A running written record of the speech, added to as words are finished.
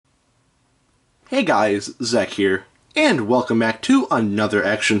Hey guys, Zach here, and welcome back to another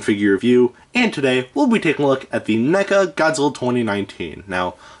action figure review, and today we'll be taking a look at the NECA Godzilla 2019.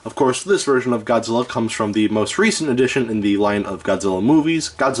 Now, of course, this version of Godzilla comes from the most recent edition in the line of Godzilla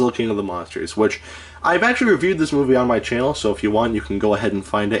movies, Godzilla King of the Monsters, which I've actually reviewed this movie on my channel, so if you want, you can go ahead and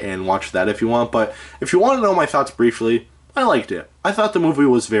find it and watch that if you want, but if you want to know my thoughts briefly, I liked it. I thought the movie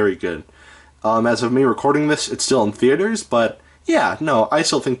was very good. As of me recording this, it's still in theaters, but yeah, no, I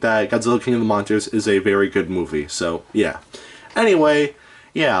still think that Godzilla King of the Monsters is a very good movie, so yeah. Anyway,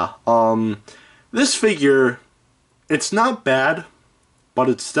 yeah, this figure, it's not bad, but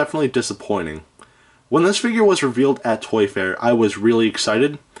it's definitely disappointing. When this figure was revealed at Toy Fair, I was really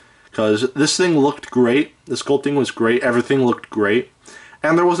excited, because this thing looked great, the sculpting was great, everything looked great,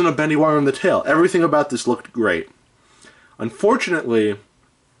 and there wasn't a bendy wire in the tail. Everything about this looked great. Unfortunately,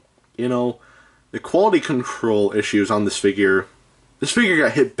 you know, the quality control issues on this figure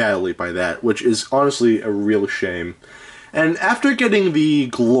got hit badly by that, which is honestly a real shame. And after getting the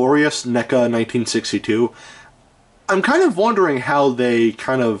glorious NECA 1962, I'm kind of wondering how they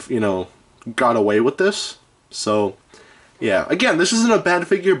kind of, got away with this. So, yeah, again, this isn't a bad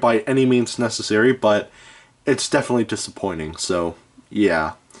figure by any means necessary, but it's definitely disappointing, so,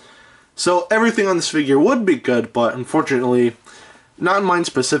 yeah. So, everything on this figure would be good, but unfortunately, not mine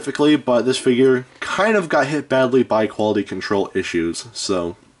specifically, but this figure kind of got hit badly by quality control issues,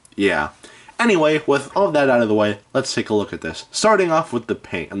 so yeah. Anyway, with all of that out of the way, let's take a look at this. Starting off with the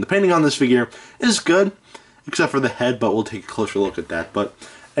paint, and the painting on this figure is good, except for the head, but we'll take a closer look at that. But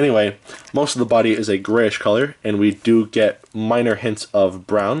anyway, most of the body is a grayish color, and we do get minor hints of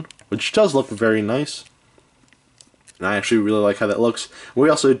brown, which does look very nice. And I actually really like how that looks. We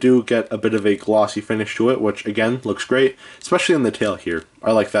also do get a bit of a glossy finish to it, which again looks great, especially in the tail here.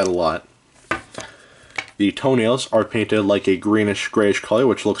 I like that a lot. The toenails are painted like a greenish-grayish color,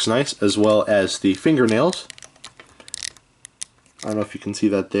 which looks nice, as well as the fingernails. I don't know if you can see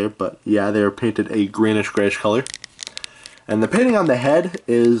that there, but yeah, they're painted a greenish-grayish color. And the painting on the head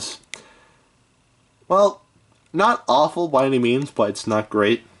is, well, not awful by any means, but it's not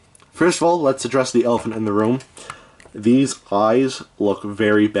great. First of all, let's address the elephant in the room. These eyes look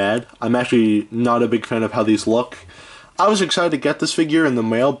very bad. I'm actually not a big fan of how these look. I was excited to get this figure in the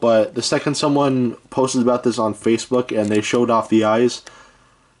mail, but the second someone posted about this on Facebook and they showed off the eyes,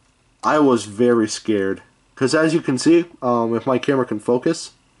 I was very scared. Because as you can see, if my camera can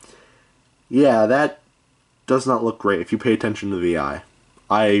focus, yeah, that does not look great if you pay attention to the eye.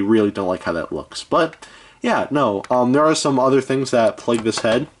 I really don't like how that looks. But, yeah, no, there are some other things that plague this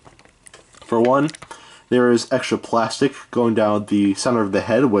head. For one, there is extra plastic going down the center of the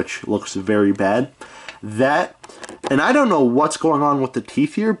head, which looks very bad. That, and I don't know what's going on with the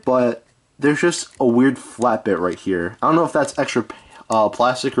teeth here, but there's just a weird flat bit right here. I don't know if that's extra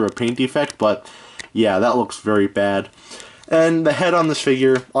plastic or a paint defect, but yeah, that looks very bad. And the head on this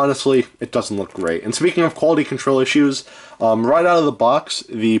figure, honestly, it doesn't look great. And speaking of quality control issues, right out of the box,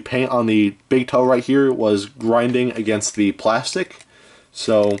 the paint on the big toe right here was grinding against the plastic.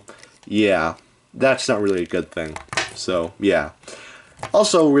 So, yeah. That's not really a good thing. So, yeah.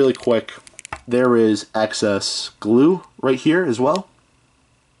 Also, really quick, there is excess glue right here as well.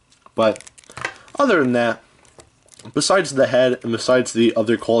 But, other than that, besides the head and besides the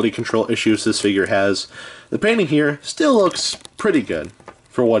other quality control issues this figure has, the painting here still looks pretty good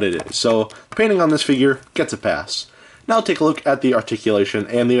for what it is. So, the painting on this figure gets a pass. Now take a look at the articulation,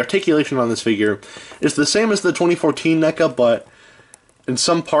 and the articulation on this figure is the same as the 2014 NECA, but in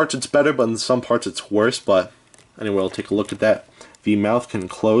some parts it's better, but in some parts it's worse. But anyway, we'll take a look at that. The mouth can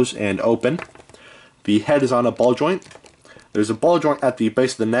close and open. The head is on a ball joint. There's a ball joint at the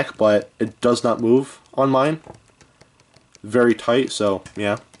base of the neck, but it does not move on mine. Very tight, so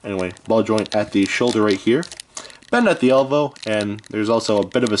yeah. Anyway, ball joint at the shoulder right here. Bend at the elbow, and there's also a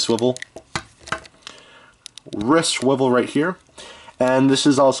bit of a swivel. Wrist swivel right here. And this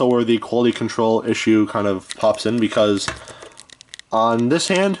is also where the quality control issue kind of pops in, because on this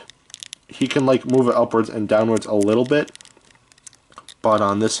hand, he can like move it upwards and downwards a little bit, but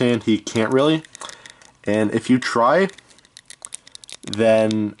on this hand, he can't really. And if you try,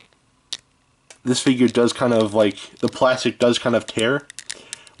 then this figure does kind of like, the plastic does kind of tear,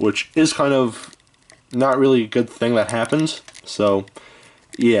 which is kind of not really a good thing that happens. So,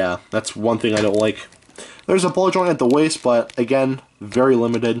 yeah, that's one thing I don't like. There's a ball joint at the waist, but again, very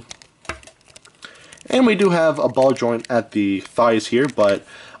limited. And we do have a ball joint at the thighs here, but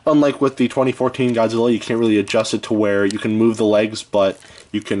unlike with the 2014 Godzilla, you can't really adjust it to where you can move the legs, but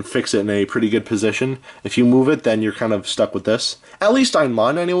you can fix it in a pretty good position. If you move it, then you're kind of stuck with this. At least on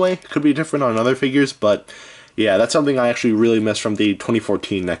mine anyway. Could be different on other figures, but yeah, that's something I actually really miss from the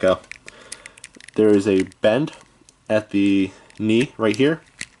 2014 NECA. there is a bend at the knee right here.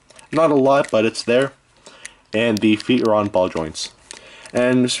 Not a lot, but it's there. And the feet are on ball joints.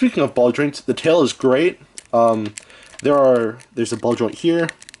 And speaking of ball joints, the tail is great. There's a ball joint here,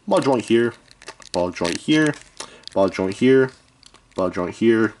 ball joint here, ball joint here, ball joint here, ball joint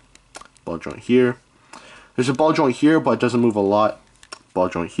here, ball joint here. There's a ball joint here, but it doesn't move a lot. Ball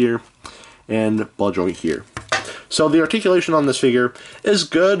joint here, and ball joint here. So the articulation on this figure is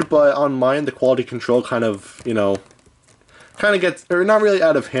good, but on mine the quality control kind of, gets, or not really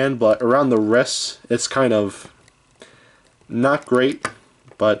out of hand, but around the wrists it's kind of not great.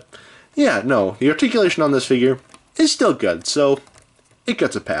 But yeah, no, the articulation on this figure is still good, so it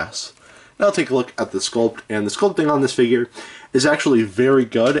gets a pass. Now I'll take a look at the sculpt, and the sculpting on this figure is actually very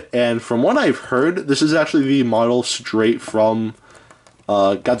good, and from what I've heard, this is actually the model straight from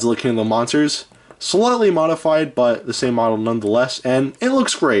Godzilla King of the Monsters. Slightly modified, but the same model nonetheless, and it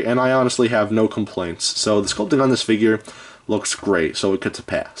looks great, and I honestly have no complaints. So the sculpting on this figure looks great, so it gets a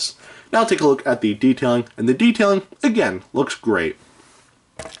pass. Now I'll take a look at the detailing, and the detailing, again, looks great.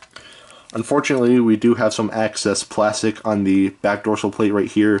 Unfortunately, we do have some excess plastic on the back dorsal plate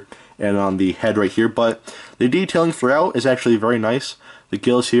right here, and on the head right here, but the detailing throughout is actually very nice. The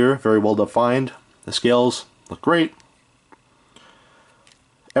gills here, very well defined. The scales look great.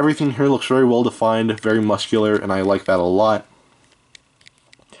 Everything here looks very well defined, very muscular, and I like that a lot.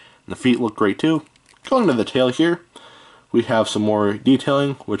 And the feet look great too. Going to the tail here, we have some more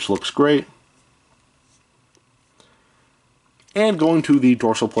detailing, which looks great. And going to the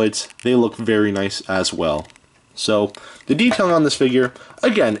dorsal plates, they look very nice as well. So the detailing on this figure,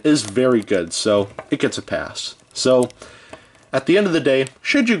 again, is very good, so it gets a pass. So at the end of the day,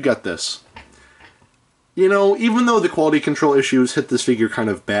 should you get this? Even though the quality control issues hit this figure kind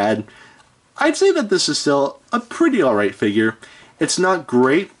of bad, I'd say that this is still a pretty alright figure. It's not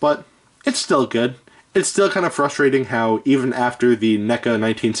great, but it's still good. It's still kind of frustrating how even after the NECA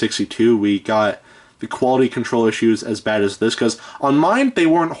 1962 we got the quality control issues as bad as this, because on mine they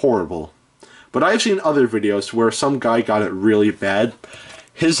weren't horrible. But I've seen other videos where some guy got it really bad.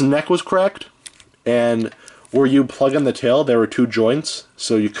 His neck was cracked, and where you plug in the tail, there were two joints,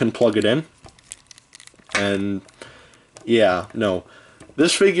 so you couldn't plug it in. And yeah, no.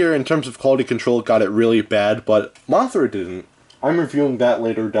 This figure, in terms of quality control, got it really bad, but Mothra didn't. I'm reviewing that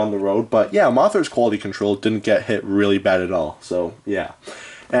later down the road, but yeah, Mothra's quality control didn't get hit really bad at all, so yeah.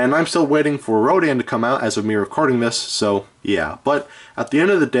 And I'm still waiting for Rodan to come out as of me recording this, so yeah. But at the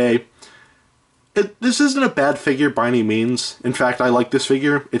end of the day, this isn't a bad figure by any means. In fact, I like this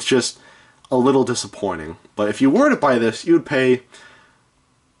figure. It's just a little disappointing. But if you were to buy this, you would pay...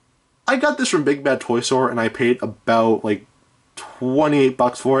 I got this from Big Bad Toy Store, and I paid about, like,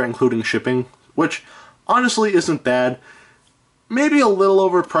 $28 for it, including shipping, which honestly isn't bad. Maybe a little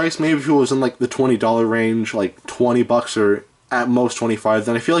overpriced. Maybe if it was in, like, the $20 range, like $20 or at most $25,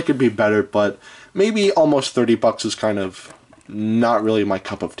 then I feel like it'd be better, but maybe almost $30 is kind of not really my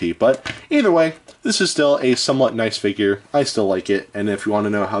cup of tea. But either way, this is still a somewhat nice figure. I still like it, and if you want to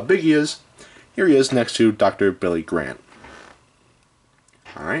know how big he is, here he is next to Dr. Billy Grant.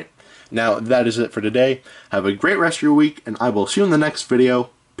 Alright, now that is it for today. Have a great rest of your week, and I will see you in the next video.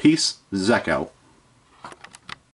 Peace, Zach out.